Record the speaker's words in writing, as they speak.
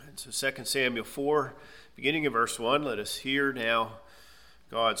So 2 Samuel 4, beginning of verse 1, let us hear now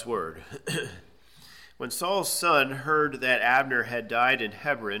God's word. When Saul's son heard that Abner had died in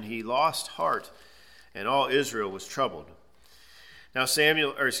Hebron, he lost heart, and all Israel was troubled. Now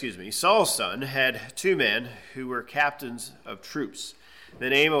Saul's son had two men who were captains of troops.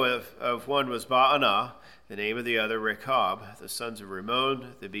 The name of one was Baanah, the name of the other Rechab, the sons of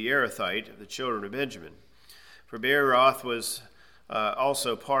Rimmon, the Beerothite of the children of Benjamin. For Beeroth was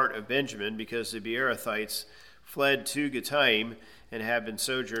also part of Benjamin, because the Beerothites fled to Gittaim and have been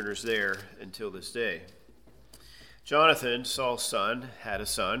sojourners there until this day. Jonathan, Saul's son, had a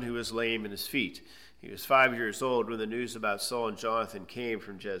son who was lame in his feet. He was 5 years old when the news about Saul and Jonathan came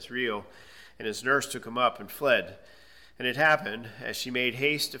from Jezreel, and his nurse took him up and fled. And it happened, as she made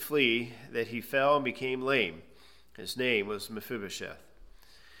haste to flee, that he fell and became lame. His name was Mephibosheth.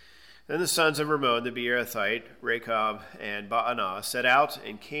 Then the sons of Rimmon, the Beerothite, Rechab, and Baanah set out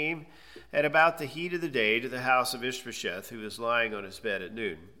and came at about the heat of the day to the house of Ishbosheth, who was lying on his bed at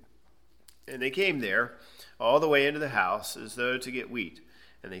noon. And they came there all the way into the house as though to get wheat,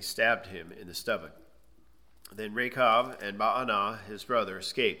 and they stabbed him in the stomach. Then Rechab and Baanah, his brother,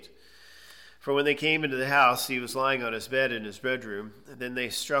 escaped. For when they came into the house, he was lying on his bed in his bedroom. Then they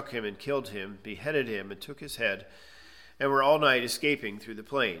struck him and killed him, beheaded him, and took his head, and were all night escaping through the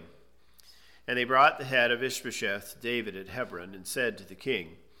plain. And they brought the head of Ishbosheth to David at Hebron, and said to the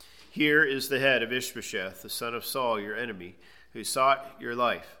king, "Here is the head of Ishbosheth, the son of Saul, your enemy, who sought your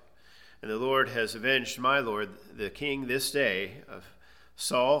life. And the Lord has avenged my lord the king this day of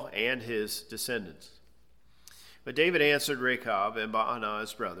Saul and his descendants." But David answered Rechab and Baanah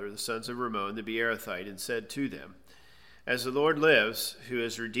his brother, the sons of Rimmon the Beerothite, and said to them, "As the Lord lives, who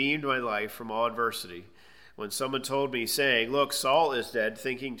has redeemed my life from all adversity, when someone told me, saying, 'Look, Saul is dead,'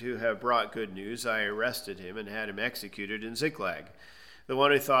 thinking to have brought good news, I arrested him and had him executed in Ziklag, the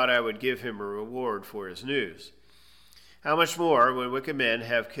one who thought I would give him a reward for his news. How much more when wicked men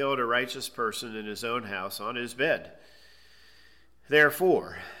have killed a righteous person in his own house on his bed?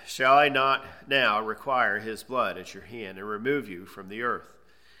 Therefore, shall I not now require his blood at your hand and remove you from the earth?"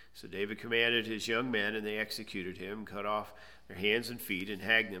 So David commanded his young men, and they executed him, cut off their hands and feet, and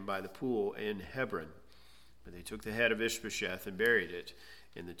hanged them by the pool in Hebron. But they took the head of Ishbosheth and buried it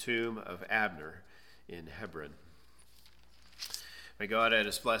in the tomb of Abner in Hebron. May God add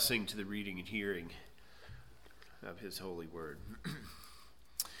his blessing to the reading and hearing of his holy word.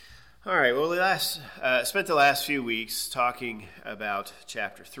 All right, well, we spent the last few weeks talking about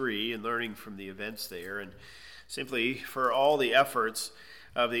chapter 3 and learning from the events there, and simply for all the efforts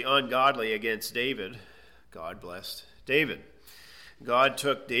of the ungodly against David, God blessed David. God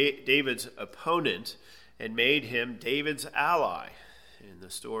took David's opponent and made him David's ally in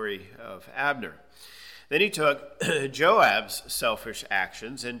the story of Abner. Then he took Joab's selfish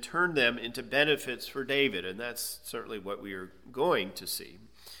actions and turned them into benefits for David, and that's certainly what we are going to see.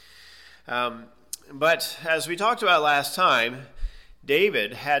 But as we talked about last time,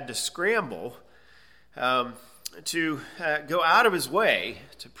 David had to scramble to go out of his way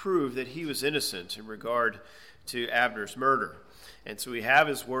to prove that he was innocent in regard to Abner's murder. And so we have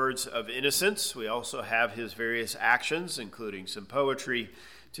his words of innocence. We also have his various actions, including some poetry,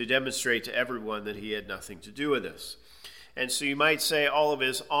 to demonstrate to everyone that he had nothing to do with this. And so you might say all of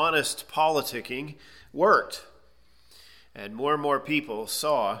his honest politicking worked. And more people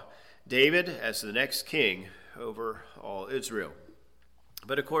saw David as the next king over all Israel.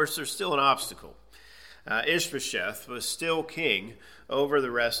 But of course, there's still an obstacle. Ishbosheth was still king over the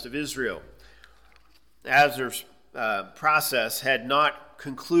rest of Israel. Abner's process had not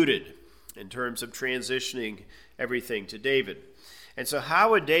concluded in terms of transitioning everything to David. And so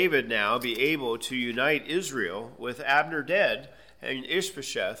how would David now be able to unite Israel with Abner dead and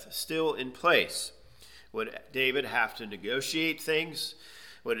Ishbosheth still in place? Would David have to negotiate things?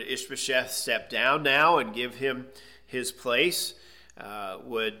 Would Ishbosheth step down now and give him his place?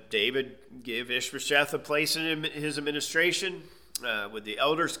 Would David give Ishbosheth a place in his administration? Would the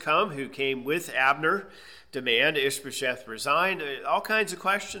elders come who came with Abner demand Ishbosheth resign? All kinds of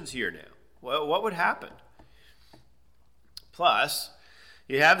questions here now. Well, what would happen? Plus,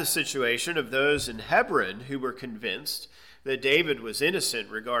 you have the situation of those in Hebron who were convinced that David was innocent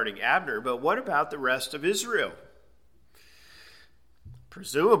regarding Abner, but what about the rest of Israel?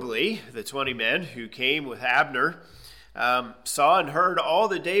 Presumably, the 20 men who came with Abner saw and heard all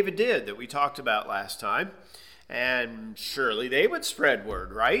that David did that we talked about last time, and surely they would spread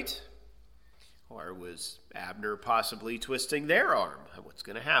word, right? Or was Abner possibly twisting their arm? What's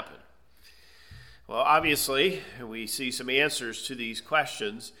going to happen? Well, obviously, we see some answers to these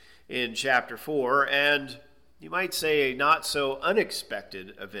questions in chapter 4, and you might say a not so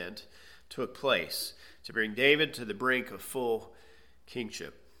unexpected event took place to bring David to the brink of full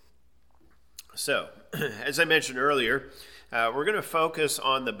kingship. So, as I mentioned earlier, we're going to focus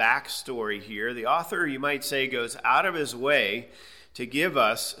on the backstory here. The author, you might say, goes out of his way to give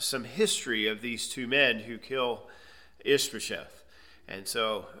us some history of these two men who kill Ishbosheth. And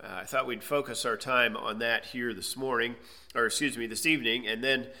so I thought we'd focus our time on that here this evening, and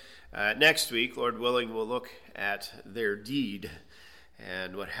then next week, Lord willing, we'll look at their deed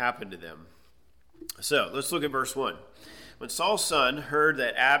and what happened to them. So let's look at verse 1. When Saul's son heard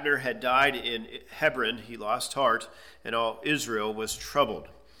that Abner had died in Hebron, he lost heart, and all Israel was troubled.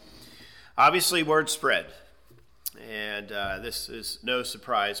 Obviously, word spread, and this is no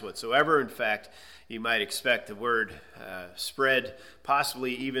surprise whatsoever. In fact, you might expect the word spread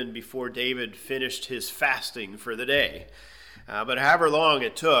possibly even before David finished his fasting for the day. But however long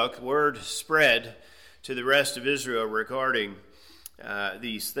it took, word spread to the rest of Israel regarding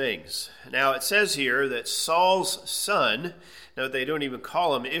these things. Now it says here that Saul's son, note they don't even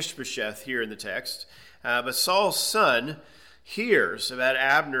call him Ishbosheth here in the text, but Saul's son hears about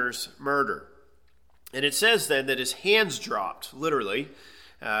Abner's murder. And it says then that his hands dropped, literally,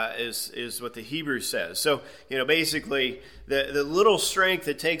 is what the Hebrew says. So, basically, the little strength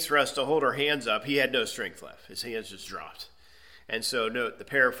it takes for us to hold our hands up, he had no strength left. His hands just dropped. And so, note the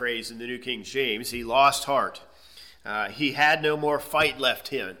paraphrase in the New King James, he lost heart. He had no more fight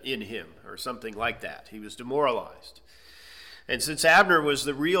left in him, or something like that. He was demoralized. And since Abner was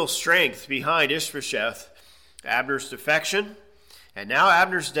the real strength behind Ishbosheth, Abner's defection, and now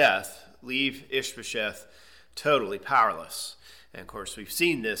Abner's death, leave Ishbosheth totally powerless. And of course, we've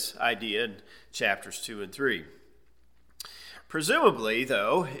seen this idea in chapters 2 and 3. Presumably,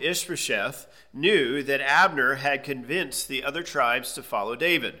 though, Ishbosheth knew that Abner had convinced the other tribes to follow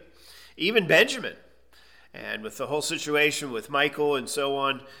David, even Benjamin. And with the whole situation with Michal and so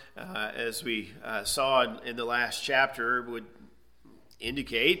on, as we saw in the last chapter, would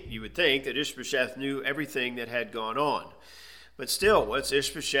indicate, you would think, that Ishbosheth knew everything that had gone on. But still, what's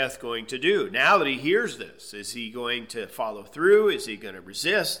Ishbosheth going to do? Now that he hears this, is he going to follow through? Is he going to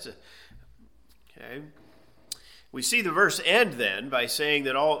resist? Okay. We see the verse end then by saying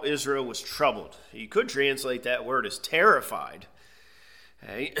that all Israel was troubled. You could translate that word as terrified.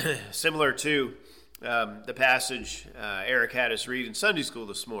 Okay. Similar to the passage Eric had us read in Sunday school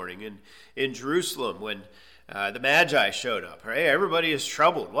this morning in Jerusalem when the Magi showed up. Right? Everybody is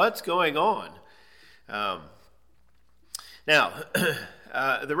troubled. What's going on? Now,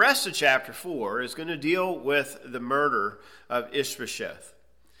 the rest of chapter 4 is going to deal with the murder of Ishbosheth.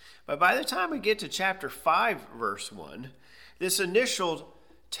 But by the time we get to chapter 5, verse 1, this initial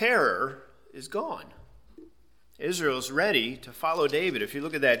terror is gone. Israel's ready to follow David. If you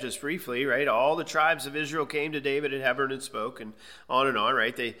look at that just briefly, right, all the tribes of Israel came to David at Hebron and spoke, and on,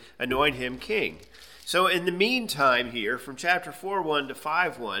 right? They anoint him king. So in the meantime here, from chapter 4:1 to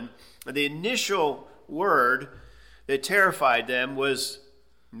 5:1, the initial word that terrified them was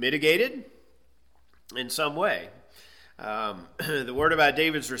mitigated in some way. The word about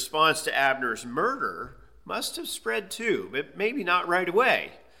David's response to Abner's murder must have spread too, but maybe not right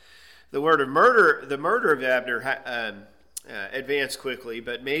away. The murder of Abner advanced quickly,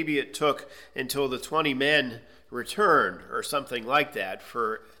 but maybe it took until the 20 men returned or something like that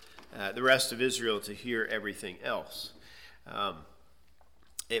for the rest of Israel to hear everything else.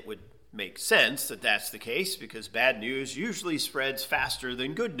 It would make sense that that's the case because bad news usually spreads faster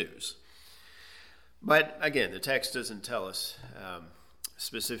than good news. But again, the text doesn't tell us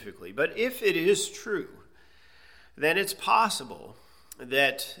specifically. But if it is true, then it's possible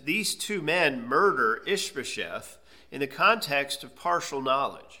that these two men murder Ishbosheth in the context of partial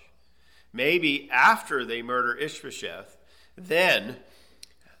knowledge. Maybe after they murder Ishbosheth, then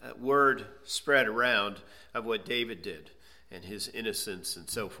word spread around of what David did and his innocence and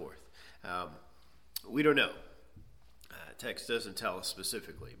so forth. We don't know. Text doesn't tell us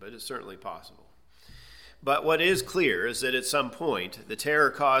specifically, but it's certainly possible. But what is clear is that at some point, the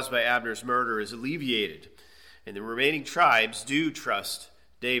terror caused by Abner's murder is alleviated, and the remaining tribes do trust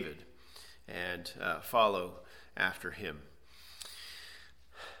David and follow after him.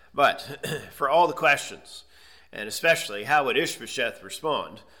 But for all the questions, and especially how would Ishbosheth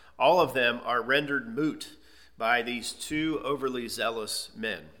respond, all of them are rendered moot by these two overly zealous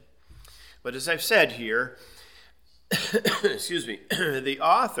men. But as I've said here, the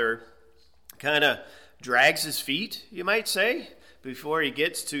author kind of drags his feet, you might say, before he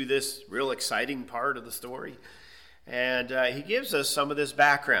gets to this real exciting part of the story. And he gives us some of this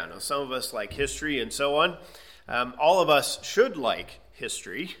background. Now, some of us like history and so on. All of us should like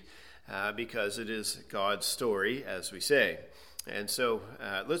history. because it is God's story, as we say. And so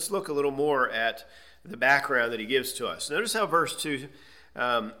let's look a little more at the background that he gives to us. Notice how verse 2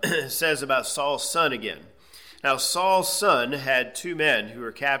 says about Saul's son again. Now Saul's son had two men who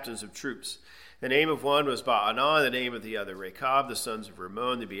were captains of troops. The name of one was Baanah, the name of the other Rechab, the sons of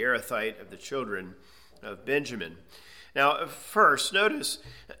Rimmon, the Beerothite of the children of Benjamin. Now first, notice,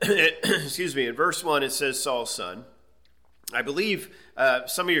 in verse 1 it says Saul's son. I believe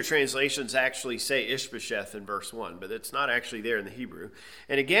some of your translations actually say Ishbosheth in verse 1, but it's not actually there in the Hebrew.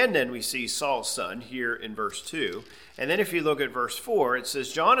 And again, then we see Saul's son here in verse 2. And then if you look at verse 4, it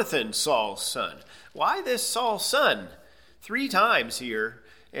says Jonathan, Saul's son. Why this Saul's son? 3 times here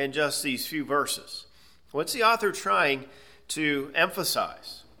in just these few verses. What's the author trying to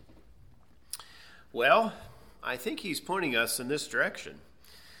emphasize? Well, I think he's pointing us in this direction.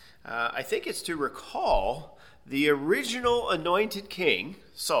 I think it's to recall the original anointed king,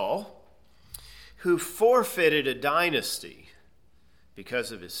 Saul, who forfeited a dynasty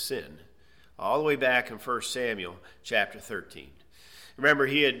because of his sin, all the way back in 1 Samuel chapter 13. Remember,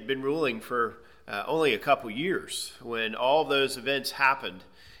 he had been ruling for only a couple years when all those events happened,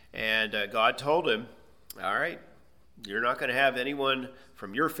 and God told him, all right, you're not going to have anyone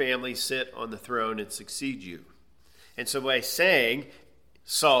from your family sit on the throne and succeed you. And so by saying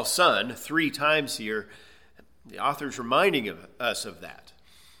Saul's son 3 times here, the author's reminding us of that.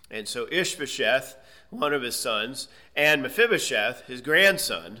 And so Ishbosheth, one of his sons, and Mephibosheth, his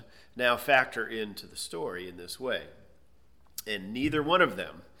grandson, now factor into the story in this way. And neither one of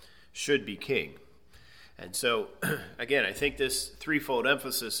them should be king. And so, again, I think this threefold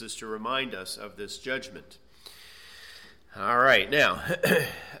emphasis is to remind us of this judgment. All right, now,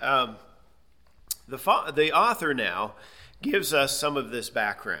 the author now gives us some of this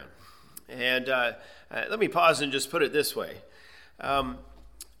background. And let me pause and just put it this way.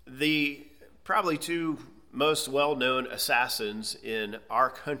 The probably 2 most well-known assassins in our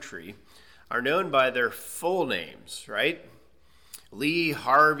country are known by their full names, right? Lee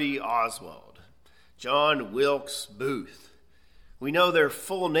Harvey Oswald, John Wilkes Booth. We know their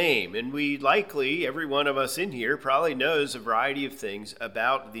full name, and we likely, every one of us in here, probably knows a variety of things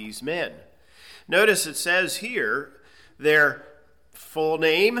about these men. Notice it says here their full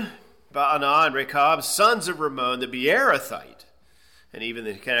name, Baanah and Rechab, sons of Rimmon, the Beerothite, and even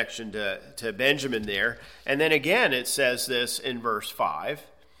the connection to Benjamin there. And then again it says this in verse 5,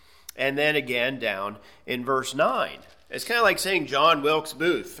 and then again down in verse 9. It's kind of like saying John Wilkes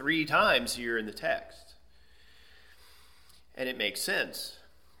Booth 3 times here in the text. And it makes sense.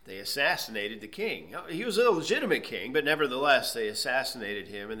 They assassinated the king. He was a legitimate king, but nevertheless they assassinated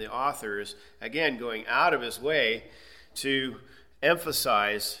him, and the author is, again, going out of his way to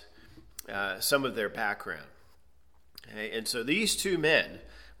emphasize some of their background. Okay? And so these 2 men,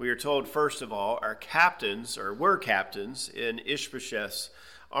 we are told, first of all, are captains, or were captains, in Ishbosheth's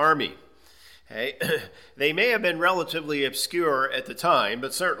army. Okay? They may have been relatively obscure at the time,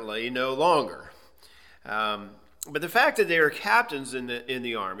 but certainly no longer. But the fact that they were captains in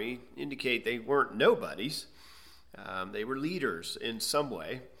the army indicate they weren't nobodies. They were leaders in some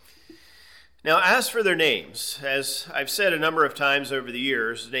way. Now, as for their names, as I've said a number of times over the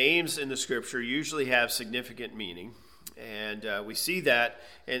years, names in the Scripture usually have significant meaning, and we see that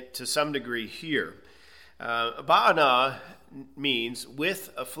to some degree here. Baanah means with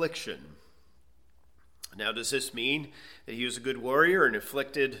affliction. Now, does this mean that he was a good warrior and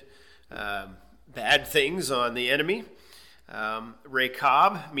inflicted bad things on the enemy?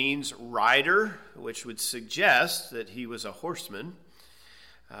 Rechab means rider, which would suggest that he was a horseman.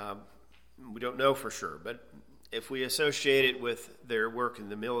 We don't know for sure, but if we associate it with their work in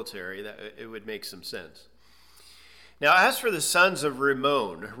the military, it would make some sense. Now, as for the sons of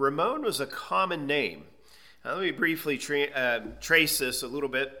Rimmon, Rimmon was a common name. Now, let me briefly trace this a little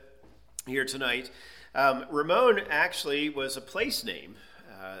bit here tonight. Rimmon actually was a place name.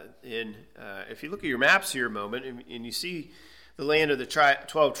 If you look at your maps here a moment and you see the land of the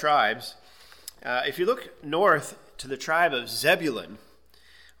 12 tribes, if you look north to the tribe of Zebulun,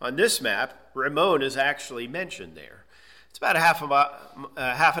 on this map, Rimmon is actually mentioned there. It's about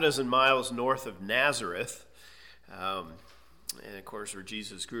half a dozen miles north of Nazareth, and of course where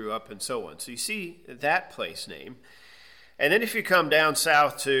Jesus grew up and so on. So you see that place name. And then if you come down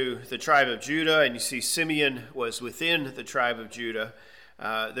south to the tribe of Judah and you see Simeon was within the tribe of Judah,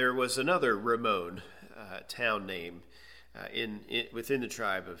 there was another Rimmon town name within the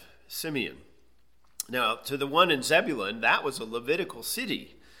tribe of Simeon. Now, to the one in Zebulun, that was a Levitical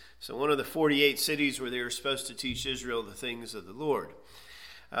city. So one of the 48 cities where they were supposed to teach Israel the things of the Lord.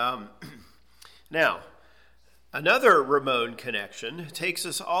 Now, Another Ramon connection takes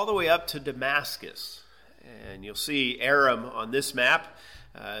us all the way up to Damascus. And you'll see Aram on this map.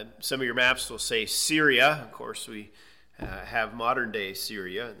 Some of your maps will say Syria. Of course, we have modern-day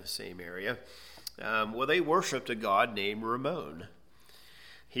Syria in the same area. Well, they worshipped a god named Ramon.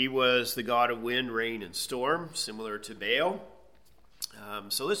 He was the god of wind, rain, and storm, similar to Baal.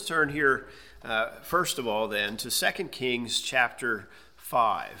 So let's turn here, first of all, then, to 2 Kings chapter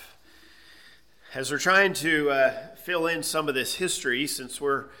 5. As we're trying to fill in some of this history, since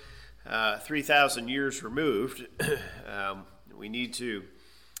we're 3,000 years removed, we need to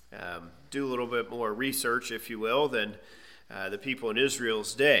do a little bit more research, if you will, than the people in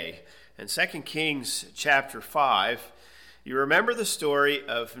Israel's day. In 2 Kings chapter 5, you remember the story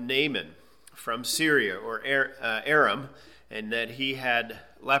of Naaman from Syria, or Aram, and that he had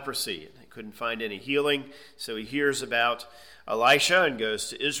leprosy. He couldn't find any healing, so he hears about Elisha and goes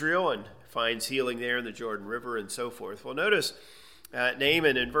to Israel and finds healing there in the Jordan River and so forth. Well, notice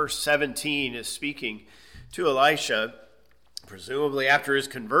Naaman in verse 17 is speaking to Elisha, presumably after his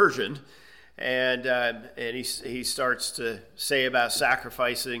conversion, and he starts to say about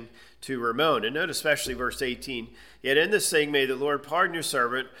sacrificing to Ramon. And note especially verse 18, "Yet in this thing may the Lord pardon your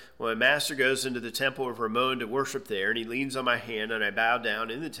servant when my master goes into the temple of Ramon to worship there, and he leans on my hand, and I bow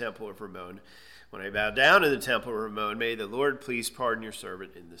down in the temple of Ramon. When I bow down in the temple of Ramon, may the Lord please pardon your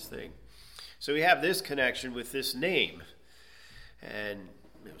servant in this thing." So we have this connection with this name, and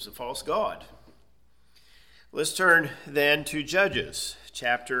it was a false god. Let's turn then to Judges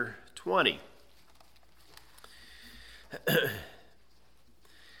chapter 20.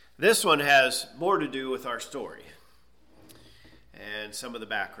 This one has more to do with our story and some of the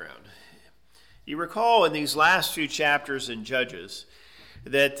background. You recall in these last few chapters in Judges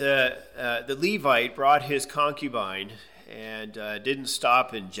that the Levite brought his concubine and didn't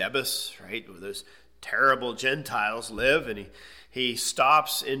stop in Jebus, right, where those terrible Gentiles live, and he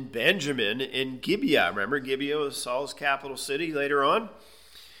stops in Benjamin in Gibeah. Remember, Gibeah was Saul's capital city later on,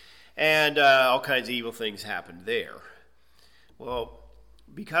 and all kinds of evil things happened there. Well,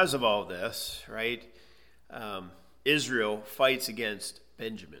 because of all this, right, Israel fights against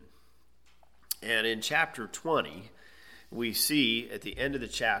Benjamin. And in chapter 20, we see at the end of the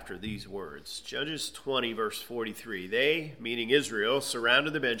chapter these words. Judges 20, verse 43. "They," meaning Israel,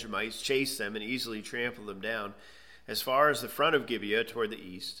 "surrounded the Benjamites, chased them, and easily trampled them down as far as the front of Gibeah toward the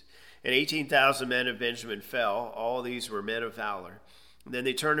east. And 18,000 men of Benjamin fell. All these were men of valor. And then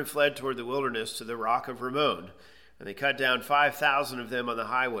they turned and fled toward the wilderness to the rock of Ramon. And they cut down 5,000 of them on the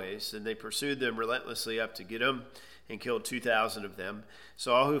highways. And they pursued them relentlessly up to Gidom and killed 2,000 of them.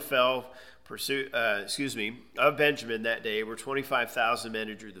 So all who fell of Benjamin that day were 25,000 men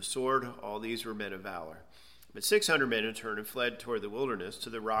who drew the sword. All these were men of valor. But 600 men in turn and fled toward the wilderness to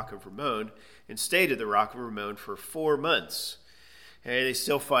the rock of Ramon and stayed at the rock of Ramon for 4 months." Hey, they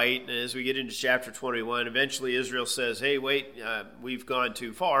still fight, and as we get into chapter 21, eventually Israel says, "Hey, wait, we've gone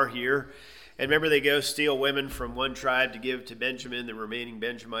too far here." And remember, they go steal women from one tribe to give to Benjamin, the remaining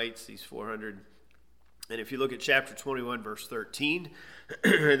Benjamites, these 400. And if you look at chapter 21, verse 13,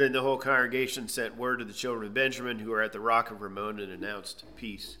 then the whole congregation sent word to the children of Benjamin who were at the rock of Ramon and announced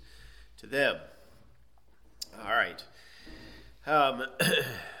peace to them. All right.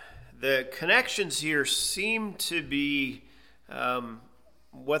 The connections here seem to be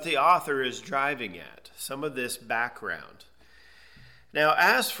what the author is driving at, some of this background. Now,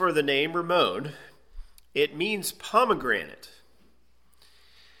 as for the name Ramon, it means pomegranate.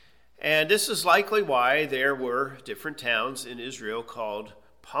 And this is likely why there were different towns in Israel called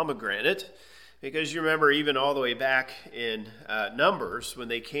Pomegranate, because you remember even all the way back in Numbers, when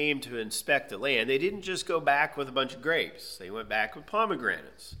they came to inspect the land, they didn't just go back with a bunch of grapes. They went back with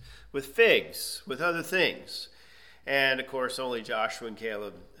pomegranates, with figs, with other things. And, of course, only Joshua and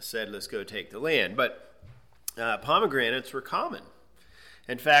Caleb said, "Let's go take the land." But pomegranates were common.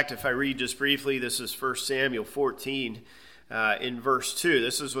 In fact, if I read just briefly, this is 1 Samuel 14 in verse 2.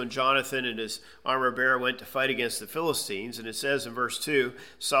 This is when Jonathan and his armor-bearer went to fight against the Philistines. And it says in verse 2,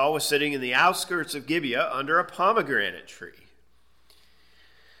 "Saul was sitting in the outskirts of Gibeah under a pomegranate tree."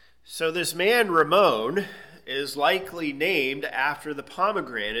 So this man Ramon is likely named after the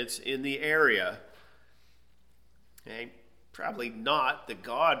pomegranates in the area. Okay. Probably not the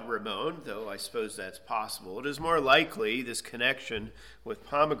god Ramon, though I suppose that's possible. It is more likely this connection with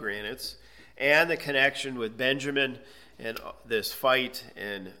pomegranates and the connection with Benjamin and this fight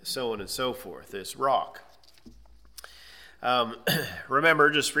and so on and so forth, this rock. Remember,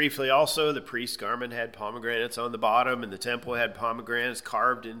 just briefly also, the priest's garment had pomegranates on the bottom, and the temple had pomegranates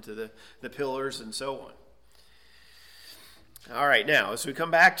carved into the pillars and so on. All right, now, as we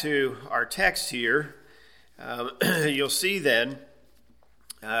come back to our text here, you'll see then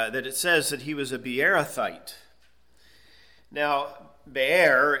that it says that he was a Beerothite. Now,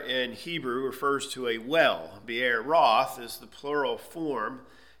 Be'er in Hebrew refers to a well. Be'eroth is the plural form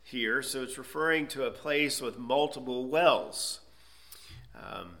here, so it's referring to a place with multiple wells.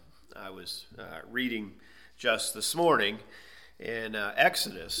 I was reading just this morning in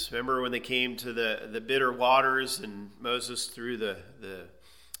Exodus. Remember when they came to the bitter waters and Moses threw the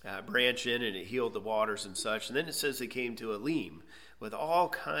branch in and it healed the waters and such. And then it says they came to Elim with all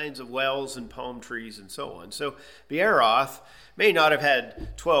kinds of wells and palm trees and so on. So Beeroth may not have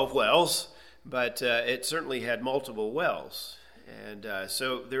had 12 wells, but it certainly had multiple wells. And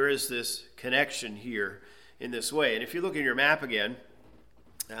so there is this connection here in this way. And if you look in your map again,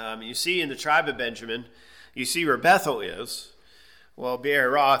 you see in the tribe of Benjamin, you see where Bethel is. Well,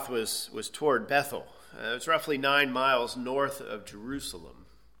 Beeroth was toward Bethel. It's roughly 9 miles north of Jerusalem.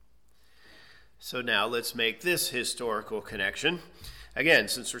 So now let's make this historical connection. Again,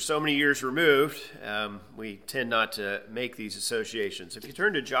 since we're so many years removed, we tend not to make these associations. If you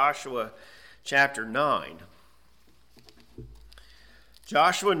turn to Joshua chapter 9,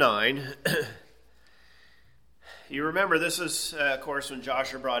 Joshua 9, you remember this is, of course, when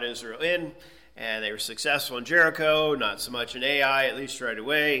Joshua brought Israel in, and they were successful in Jericho, not so much in Ai, at least right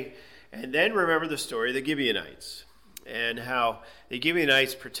away. And then remember the story of the Gibeonites, and how the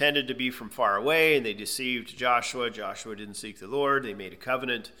Gibeonites pretended to be from far away, and they deceived Joshua. Joshua didn't seek the Lord. They made a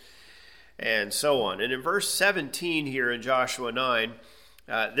covenant, and so on. And in verse 17 here in Joshua 9,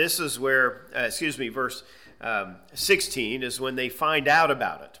 this is where, verse 16 is when they find out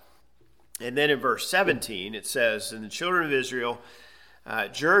about it. And then in verse 17, it says, "And the children of Israel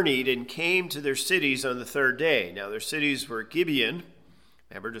journeyed and came to their cities on the third day." Now their cities were Gibeon,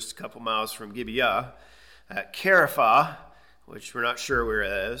 remember, just a couple miles from Gibeah, Caraphah, which we're not sure where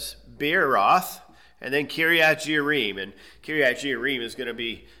it is, Beeroth, and then Kiriath Jearim. And Kiriath Jearim is going to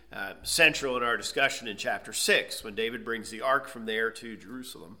be central in our discussion in chapter 6 when David brings the ark from there to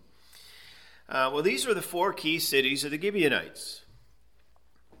Jerusalem. Well, these were the 4 key cities of the Gibeonites.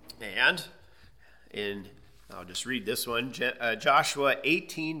 And I'll just read this one, Joshua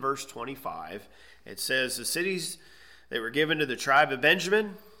 18, verse 25. It says, "The cities that were given to the tribe of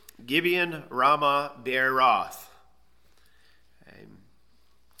Benjamin, Gibeon, Ramah, Beeroth."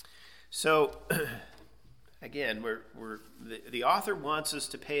 So, again, the author wants us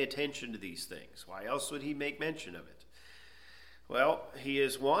to pay attention to these things. Why else would he make mention of it? Well, he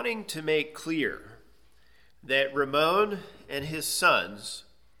is wanting to make clear that Ramon and his sons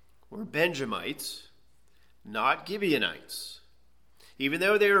were Benjamites, not Gibeonites. Even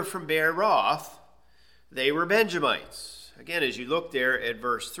though they were from Beeroth, they were Benjamites. Again, as you look there at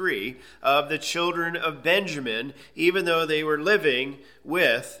verse 3, of the children of Benjamin, even though they were living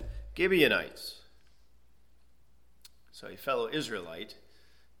with Gibeonites. So a fellow Israelite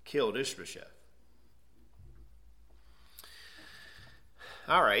killed Ishbosheth.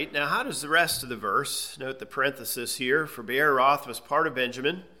 All right, now how does the rest of the verse, note the parenthesis here, for Beeroth was part of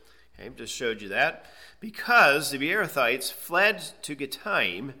Benjamin. Okay, just showed you that. Because the Beerothites fled to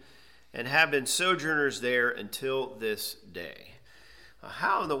Gittaim and have been sojourners there until this day. Now,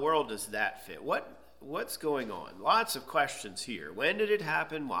 how in the world does that fit? What's going on? Lots of questions here. When did it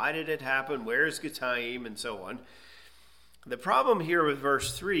happen? Why did it happen? Where is Gittaim? And so on. The problem here with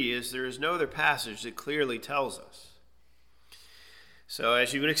verse 3 is there is no other passage that clearly tells us. So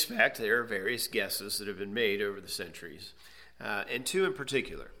as you would expect, there are various guesses that have been made over the centuries, and 2 in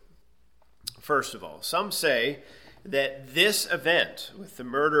particular. First of all, some say that this event with the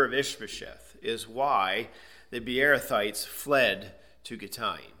murder of Ishbosheth is why the Beerothites fled to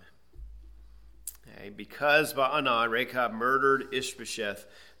Gittaim. Okay, because Ba'anan, Rechab, murdered Ishbosheth,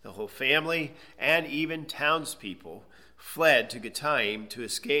 the whole family and even townspeople fled to Gittaim to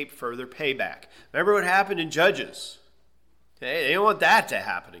escape further payback. Remember what happened in Judges? Okay, they don't want that to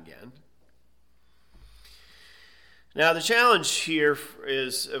happen again. Now, the challenge here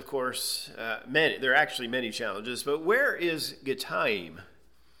is, of course, many. There are actually many challenges, but where is Gittaim?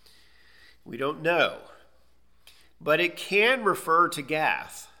 We don't know. But it can refer to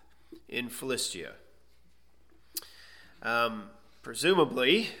Gath in Philistia.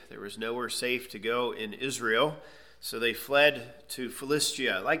 Presumably, there was nowhere safe to go in Israel, so they fled to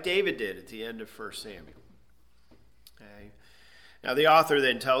Philistia, like David did at the end of 1 Samuel. Okay. Now, the author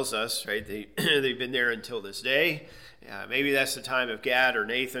then tells us, right, they've been there until this day. Maybe that's the time of Gad or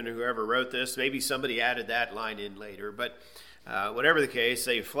Nathan or whoever wrote this. Maybe somebody added that line in later. But whatever the case,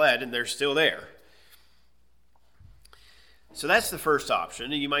 they fled and they're still there. So that's the first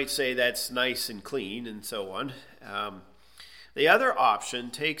option. And you might say that's nice and clean and so on. The other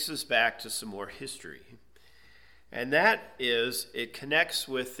option takes us back to some more history. And that is, it connects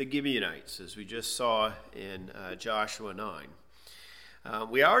with the Gibeonites, as we just saw in Joshua 9.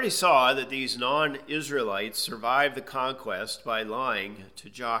 We already saw that these non-Israelites survived the conquest by lying to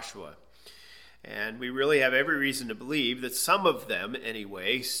Joshua. And we really have every reason to believe that some of them,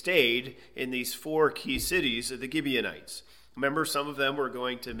 anyway, stayed in these 4 key cities of the Gibeonites. Remember, some of them were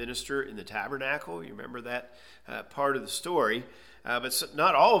going to minister in the tabernacle. You remember that part of the story. But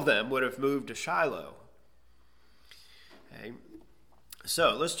not all of them would have moved to Shiloh. Okay.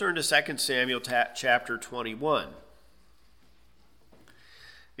 So let's turn to 2 Samuel chapter 21.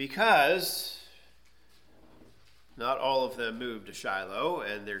 Because not all of them moved to Shiloh,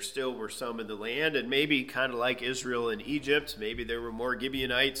 and there still were some in the land, and maybe kind of like Israel and Egypt, maybe there were more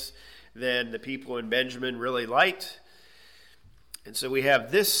Gibeonites than the people in Benjamin really liked. And so we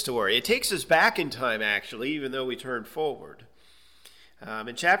have this story. It takes us back in time, actually, even though we turn forward.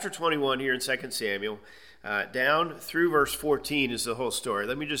 In chapter 21 here in 2 Samuel, down through verse 14 is the whole story.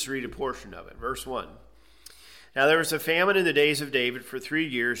 Let me just read a portion of it. Verse 1. Now there was a famine in the days of David for 3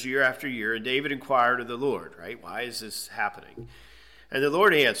 years, year after year, and David inquired of the Lord, right? Why is this happening? And the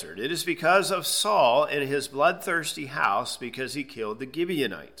Lord answered, it is because of Saul and his bloodthirsty house, because he killed the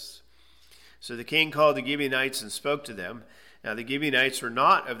Gibeonites. So the king called the Gibeonites and spoke to them. Now the Gibeonites were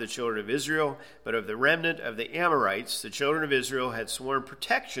not of the children of Israel, but of the remnant of the Amorites. The children of Israel had sworn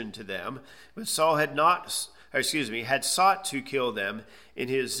protection to them, but Saul had sought to kill them in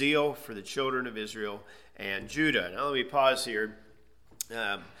his zeal for the children of Israel and Judah. Now let me pause here,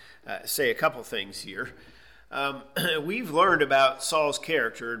 say a couple things here. We've learned about Saul's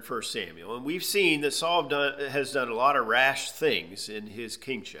character in 1 Samuel, and we've seen that Saul has done a lot of rash things in his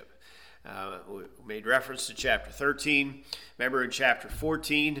kingship. We made reference to chapter 13. Remember in chapter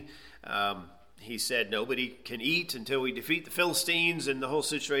 14, he said nobody can eat until we defeat the Philistines, and the whole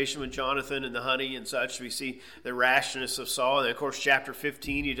situation with Jonathan and the honey and such. We see the rashness of Saul. And of course, chapter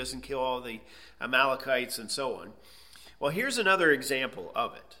 15, he doesn't kill all the Amalekites and so on. Well, here's another example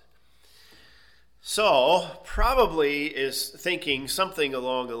of it. Saul probably is thinking something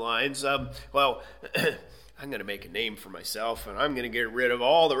along the lines of, well, I'm going to make a name for myself, and I'm going to get rid of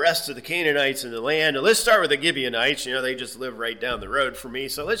all the rest of the Canaanites in the land. And let's start with the Gibeonites. You know, they just live right down the road from me.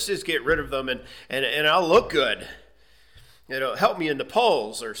 So let's just get rid of them, and I'll look good. It'll help me in the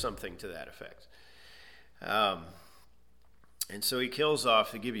polls or something to that effect. And so he kills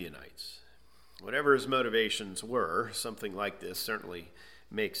off the Gibeonites. Whatever his motivations were, something like this certainly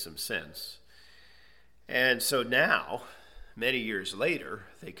makes some sense. And so now, many years later,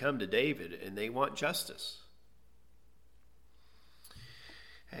 they come to David and they want justice.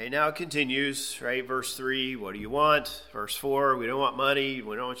 And now it continues, right? Verse 3, what do you want? Verse 4, we don't want money.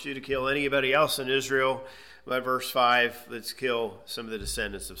 We don't want you to kill anybody else in Israel. But verse 5, let's kill some of the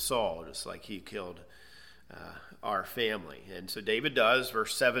descendants of Saul, just like he killed our family. And so David does.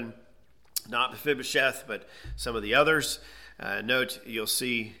 Verse 7, not Mephibosheth, but some of the others. Note, you'll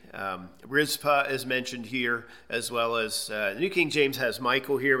see Rizpah is mentioned here, as well as the New King James has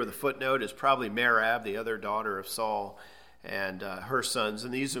Michal here with a footnote. It's probably Merab, the other daughter of Saul, and her sons.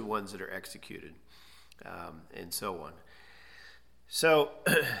 And these are the ones that are executed, and so on. So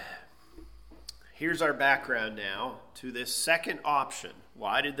here's our background now to this second option.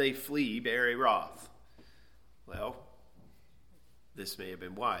 Why did they flee Beeroth? Well, this may have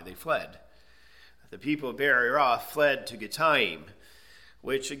been why they fled. The people of Beeroth fled to Gittaim,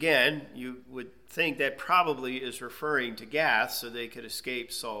 which again, you would think that probably is referring to Gath so they could escape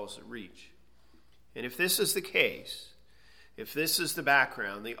Saul's reach. And if this is the case, if this is the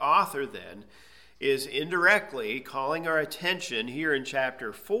background, the author then is indirectly calling our attention here in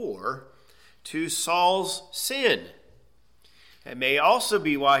chapter 4 to Saul's sin. It may also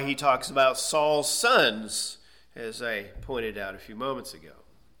be why he talks about Saul's sons, as I pointed out a few moments ago.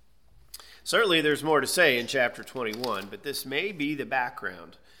 Certainly there's more to say in chapter 21, but this may be the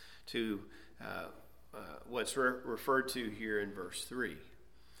background to what's referred to here in verse 3.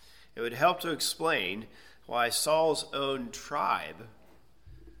 It would help to explain why Saul's own tribe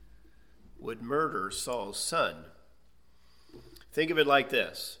would murder Saul's son. Think of it like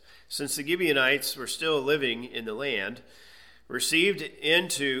this. Since the Gibeonites were still living in the land, received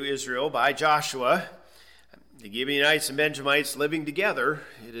into Israel by Joshua, the Gibeonites and Benjamites living together,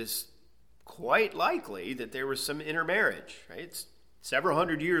 it is quite likely that there was some intermarriage, right? It's several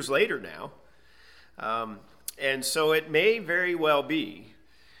hundred years later now. And so it may very well be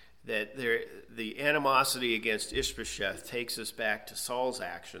that the animosity against Ishbosheth takes us back to Saul's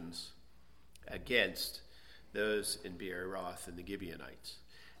actions against those in Beeroth and the Gibeonites.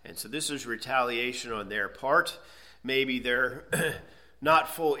 And so this is retaliation on their part. Maybe their not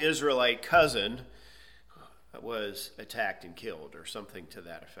full Israelite cousin was attacked and killed, or something to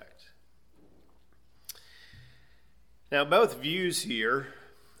that effect. Now, both views here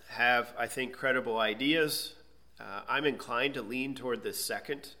have, I think, credible ideas. I'm inclined to lean toward the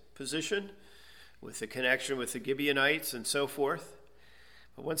second position, with the connection with the Gibeonites and so forth.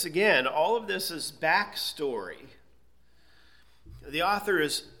 But once again, all of this is backstory. The author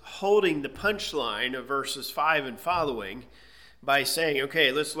is holding the punchline of verses 5 and following by saying,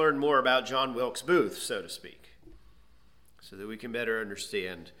 okay, let's learn more about John Wilkes Booth, so to speak, so that we can better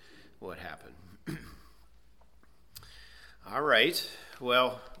understand what happened. All right,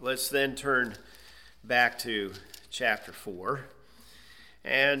 well, let's then turn back to chapter 4.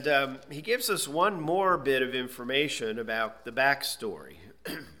 And he gives us one more bit of information about the backstory,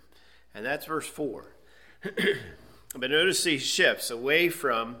 and that's verse 4. But notice he shifts away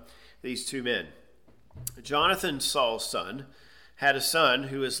from these two men. Jonathan, Saul's son, had a son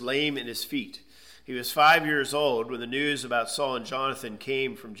who was lame in his feet. He was 5 years old when the news about Saul and Jonathan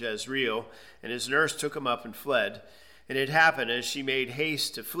came from Jezreel, and his nurse took him up and fled. And it happened, as she made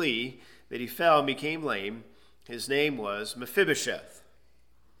haste to flee, that he fell and became lame. His name was Mephibosheth.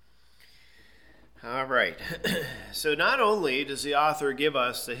 All right. So not only does the author give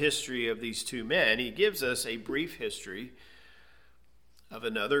us the history of these two men, he gives us a brief history of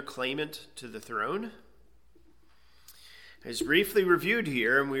another claimant to the throne. It's briefly reviewed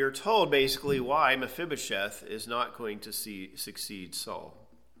here, and we are told basically why Mephibosheth is not going to succeed Saul.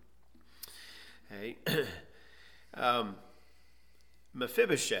 Okay.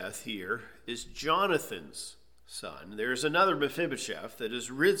 Mephibosheth here is Jonathan's son. There's another Mephibosheth that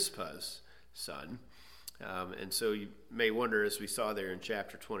is Rizpah's son. And so you may wonder, as we saw there in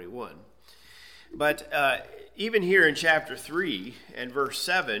chapter 21. But even here in chapter 3 and verse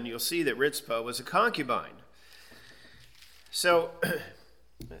 7, you'll see that Rizpah was a concubine. So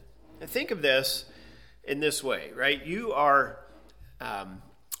think of this in this way, right? You are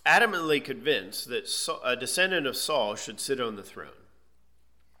adamantly convinced that a descendant of Saul should sit on the throne.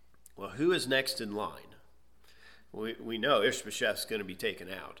 Well, who is next in line? We know Ishbosheth's going to be taken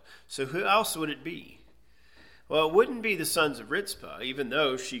out. So who else would it be? Well, it wouldn't be the sons of Rizpah, even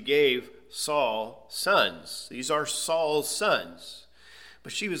though she gave Saul sons. These are Saul's sons.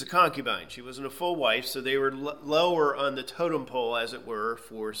 But she was a concubine. She wasn't a full wife, so they were lower on the totem pole, as it were,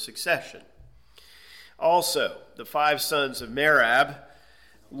 for succession. Also, the 5 sons of Merab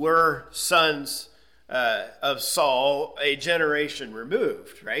were sons of Saul a generation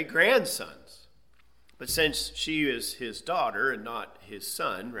removed, right? Grandsons. But since she is his daughter and not his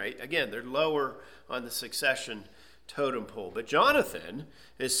son, right? Again, they're lower on the succession totem pole. But Jonathan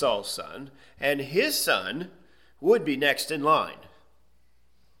is Saul's son, and his son would be next in line.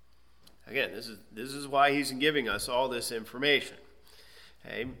 Again, this is why he's giving us all this information.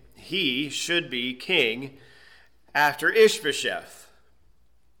 Okay? He should be king after Ishbosheth.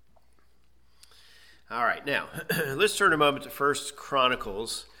 All right, now, let's turn a moment to 1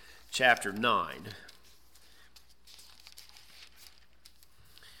 Chronicles chapter 9.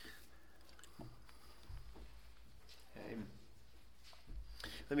 Okay.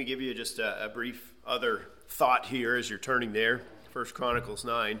 Let me give you just a brief other thought here as you're turning there. 1 Chronicles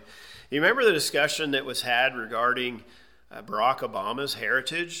 9. You remember the discussion that was had regarding Barack Obama's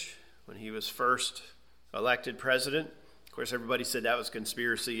heritage when he was first elected president? Of course, everybody said that was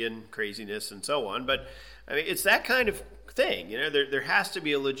conspiracy and craziness and so on. But I mean, it's that kind of thing. You know, there has to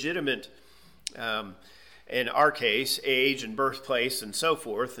be a legitimate, in our case, age and birthplace and so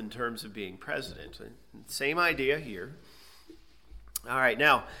forth in terms of being president. Same idea here. All right,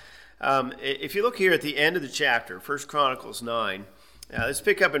 now, if you look here at the end of the chapter, 1 Chronicles 9, let's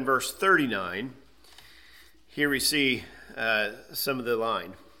pick up in verse 39. Here we see some of the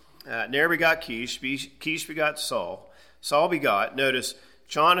line. Ner begot Kish, Kish begot Saul. Saul begot, notice,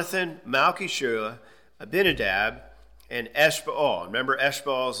 Jonathan, Malchishua, Abinadab, and Eshbaal. Remember,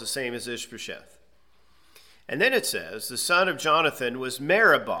 Eshbaal is the same as Ishbosheth. And then it says, the son of Jonathan was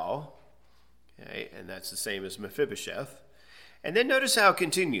Meribal, okay, and that's the same as Mephibosheth. And then notice how it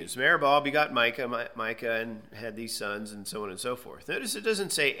continues. Meribal begot Micah and had these sons, and so on and so forth. Notice it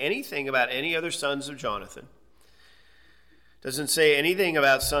doesn't say anything about any other sons of Jonathan. Doesn't say anything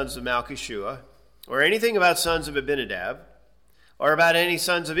about sons of Malchishua, or anything about sons of Abinadab, or about any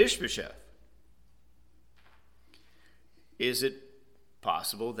sons of Ishbosheth. Is it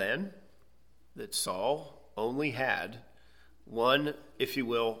possible then that Saul only had one, if you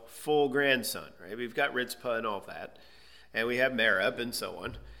will, full grandson? Right? We've got Rizpah and all that, and we have Merab and so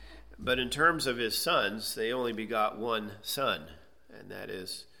on. But in terms of his sons, they only begot one son, and that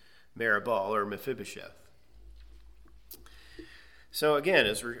is Meribal or Mephibosheth. So again,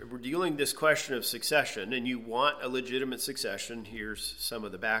 as we're dealing this question of succession, and you want a legitimate succession, here's some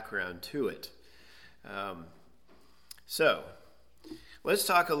of the background to it. So let's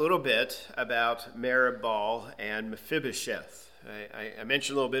talk a little bit about Merib-Baal and Mephibosheth. I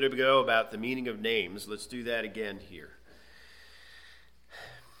mentioned a little bit ago about the meaning of names. Let's do that again here.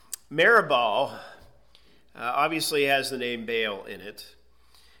 Merib-Baal obviously has the name Baal in it,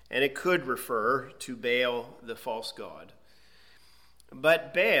 and it could refer to Baal, the false god.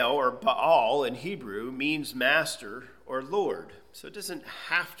 But Baal, or Baal in Hebrew, means master or lord, so it doesn't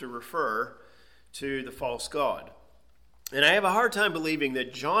have to refer to the false god. And I have a hard time believing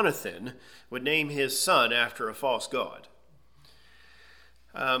that Jonathan would name his son after a false god.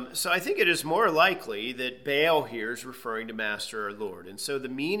 So I think it is more likely that Baal here is referring to master or lord. And so the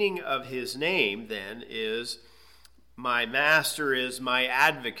meaning of his name then is, my master is my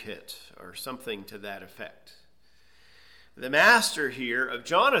advocate, or something to that effect. The master here of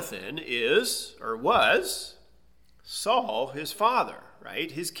Jonathan is, or was, Saul, his father,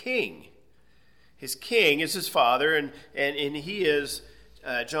 right? His king. His king is his father, and he is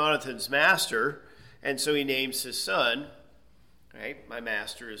Jonathan's master, and so he names his son, right? My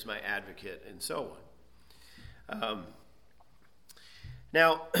master is my advocate, and so on.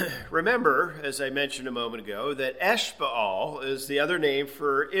 Now, remember, as I mentioned a moment ago, that Eshbaal is the other name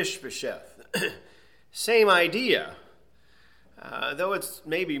for Ishbosheth. Same idea, though it's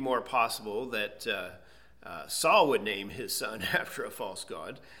maybe more possible that Saul would name his son after a false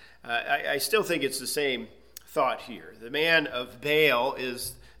god. I still think it's the same thought here. The man of Baal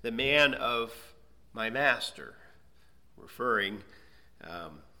is the man of my master, referring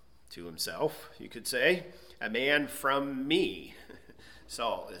to himself, you could say. A man from me,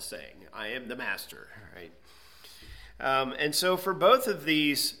 Saul is saying. I am the master, right? And so for both of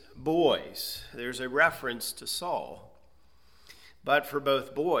these boys, there's a reference to Saul. But for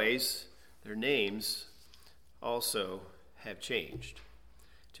both boys, their names also have changed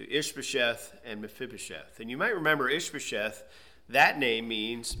to Ishbosheth and Mephibosheth. And you might remember Ishbosheth, that name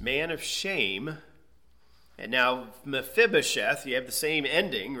means man of shame. And now Mephibosheth, you have the same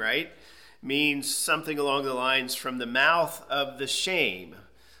ending, right? Means something along the lines from the mouth of the shame,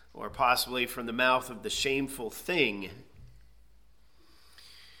 or possibly from the mouth of the shameful thing.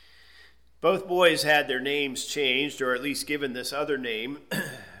 Both boys had their names changed, or at least given this other name,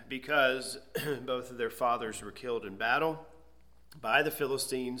 because both of their fathers were killed in battle by the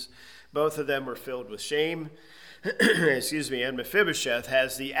Philistines. Both of them were filled with shame. And Mephibosheth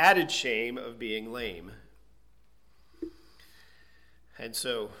has the added shame of being lame. And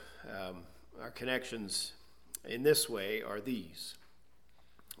so our connections in this way are these.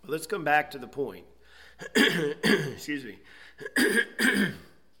 Well, let's come back to the point.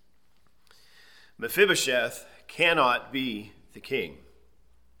 Mephibosheth cannot be the king.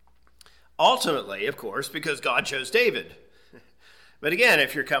 Ultimately, of course, because God chose David. But again,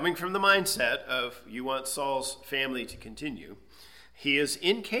 if you're coming from the mindset of you want Saul's family to continue, he is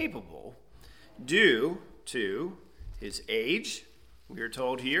incapable due to his age, we are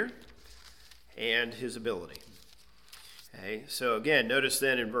told here, and his ability. Okay, so again, notice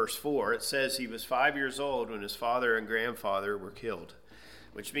then in verse 4, it says he was 5 years old when his father and grandfather were killed,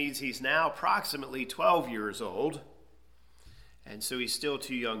 which means he's now approximately 12 years old, and so he's still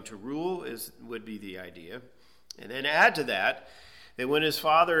too young to rule, would be the idea. And then add to that when his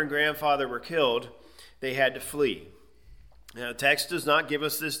father and grandfather were killed, they had to flee. Now, the text does not give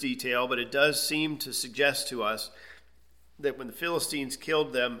us this detail, but it does seem to suggest to us that when the Philistines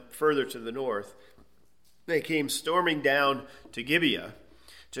killed them further to the north, they came storming down to Gibeah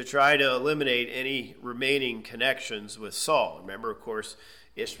to try to eliminate any remaining connections with Saul. Remember, of course,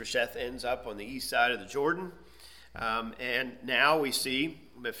 Ishbosheth ends up on the east side of the Jordan. And now we see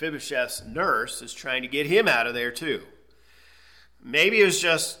Mephibosheth's nurse is trying to get him out of there too. Maybe it was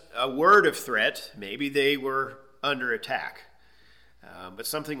just a word of threat. Maybe they were under attack. But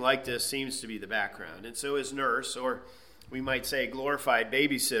something like this seems to be the background. And so his nurse, or we might say glorified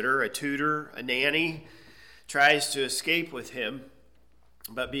babysitter, a tutor, a nanny, tries to escape with him.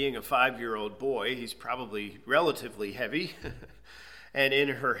 But being a 5-year-old boy, he's probably relatively heavy. And in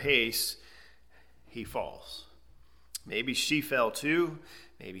her haste, he falls. Maybe she fell too.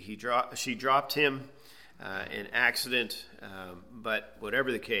 Maybe she dropped him in accident. But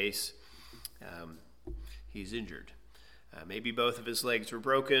whatever the case, he's injured. Maybe both of his legs were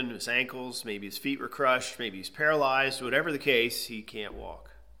broken, his ankles, maybe his feet were crushed, maybe he's paralyzed. Whatever the case, he can't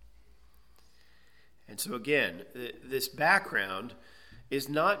walk. And so again, this background is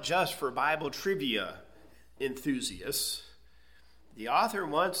not just for Bible trivia enthusiasts. The author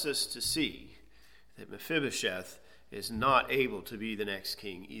wants us to see that Mephibosheth is not able to be the next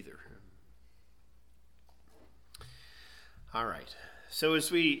king either. All right. So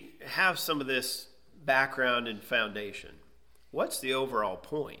as we have some of this background and foundation, what's the overall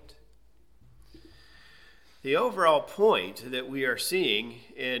point? The overall point that we are seeing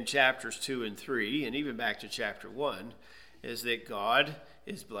in chapters 2 and 3, and even back to chapter 1, is that God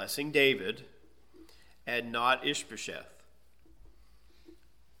is blessing David and not Ishbosheth.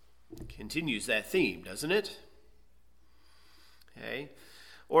 Continues that theme, doesn't it? Okay.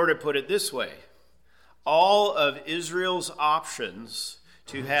 Or to put it this way, all of Israel's options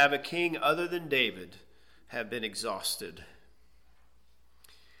to have a king other than David have been exhausted.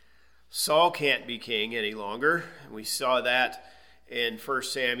 Saul can't be king any longer. We saw that in 1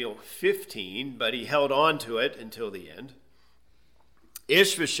 Samuel 15, but he held on to it until the end.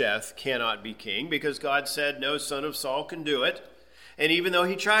 Ishbosheth cannot be king because God said no son of Saul can do it. And even though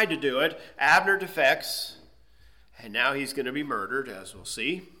he tried to do it, Abner defects, and now he's going to be murdered, as we'll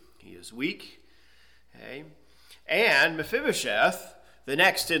see. He is weak. Okay. And Mephibosheth, the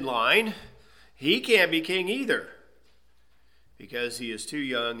next in line, he can't be king either because he is too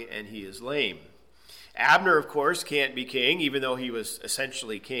young and he is lame. Abner, of course, can't be king, even though he was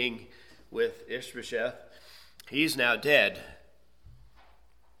essentially king with Ishbosheth. He's now dead.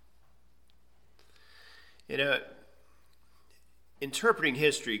 You know, interpreting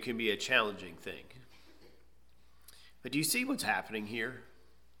history can be a challenging thing. But do you see what's happening here?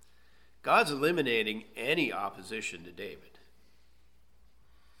 God's eliminating any opposition to David.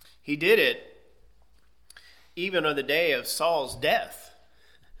 He did it even on the day of Saul's death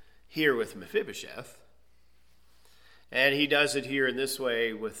here with Mephibosheth. And he does it here in this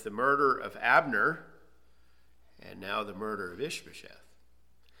way with the murder of Abner and now the murder of Ishbosheth.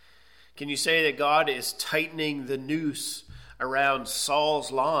 Can you say that God is tightening the noose around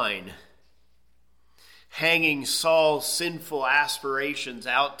Saul's line, hanging Saul's sinful aspirations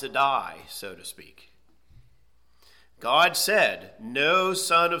out to die, so to speak? God said, no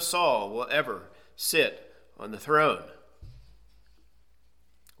son of Saul will ever sit on the throne.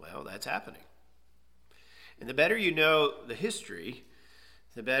 Well, that's happening. And the better you know the history,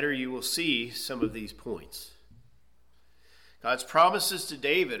 the better you will see some of these points. God's promises to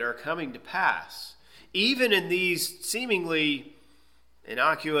David are coming to pass, even in these seemingly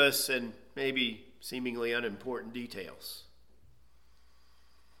innocuous and maybe seemingly unimportant details.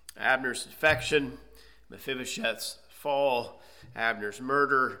 Abner's defection, Mephibosheth's fall, Abner's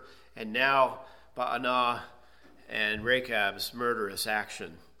murder, and now Baanah and Rechab's murderous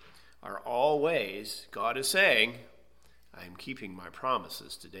action are all ways God is saying, I am keeping my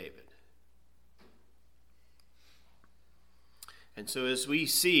promises to David. And so as we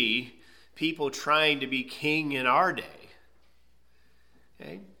see people trying to be king in our day,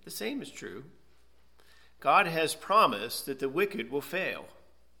 okay, the same is true. God has promised that the wicked will fail.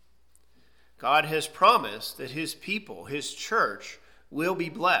 God has promised that his people, his church, will be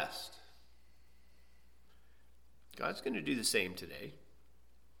blessed. God's going to do the same today.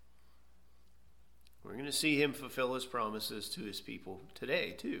 We're going to see him fulfill his promises to his people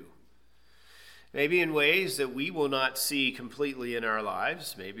today, too. Maybe in ways that we will not see completely in our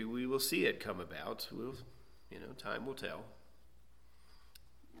lives. Maybe we will see it come about. Time will tell.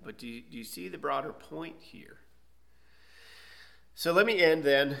 But do you see the broader point here? So let me end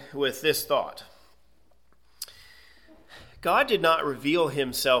then with this thought. God did not reveal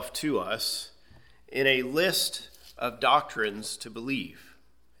himself to us in a list of doctrines to believe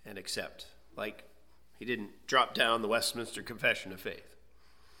and accept. Like he didn't drop down the Westminster Confession of Faith.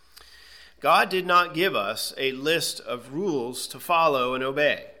 God did not give us a list of rules to follow and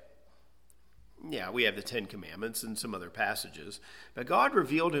obey. Yeah, we have the Ten Commandments and some other passages, but God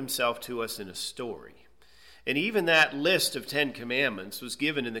revealed himself to us in a story. And even that list of 10 commandments was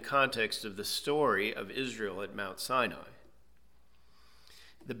given in the context of the story of Israel at Mount Sinai.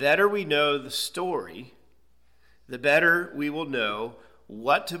 The better we know the story, the better we will know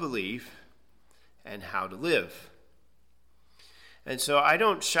what to believe and how to live. And so I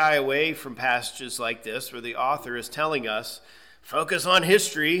don't shy away from passages like this where the author is telling us, focus on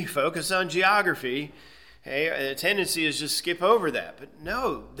history, focus on geography. Hey, the tendency is just skip over that. But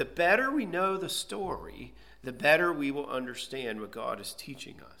no, the better we know the story, the better we will understand what God is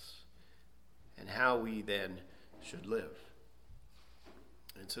teaching us and how we then should live.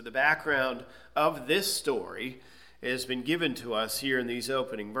 And so the background of this story has been given to us here in these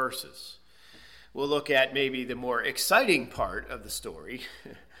opening verses. We'll look at maybe the more exciting part of the story,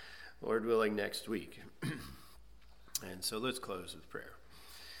 Lord willing, next week. And so let's close with prayer.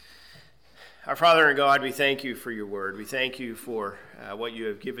 Our Father and God, we thank you for your word. We thank you for what you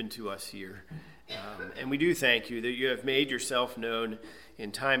have given to us here. And we do thank you that you have made yourself known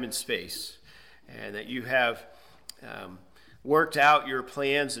in time and space, and that you have worked out your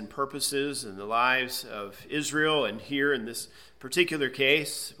plans and purposes in the lives of Israel, and here in this particular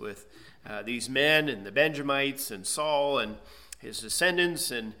case with these men and the Benjamites and Saul and his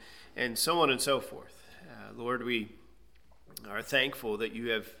descendants and so on and so forth. Lord, we are thankful that you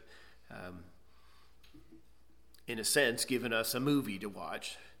have, in a sense, given us a movie to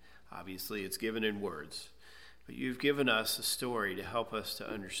watch. Obviously, it's given in words. But you've given us a story to help us to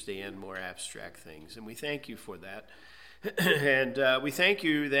understand more abstract things. And we thank you for that. And we thank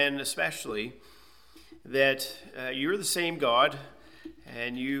you then especially that you're the same God,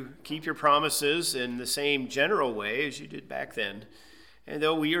 and you keep your promises in the same general way as you did back then. And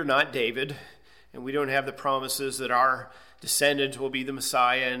though we are not David, and we don't have the promises that our descendant will be the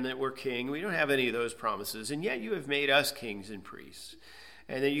Messiah and that we're king, we don't have any of those promises. And yet you have made us kings and priests,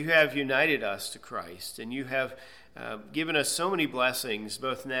 and that you have united us to Christ, and you have given us so many blessings,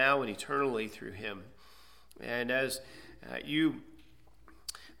 both now and eternally through him. And as you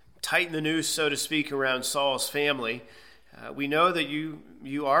tighten the noose, so to speak, around Saul's family, we know that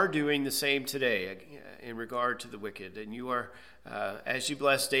you are doing the same today in regard to the wicked. And you are, as you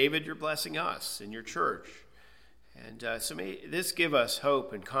bless David, you're blessing us and your church. And so may this give us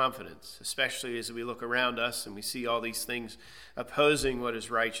hope and confidence, especially as we look around us and we see all these things opposing what is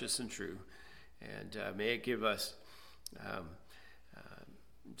righteous and true. And may it give us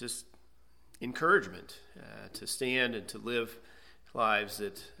just encouragement to stand and to live lives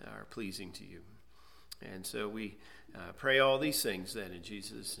that are pleasing to you. And so we pray all these things then in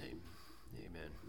Jesus' name. Amen.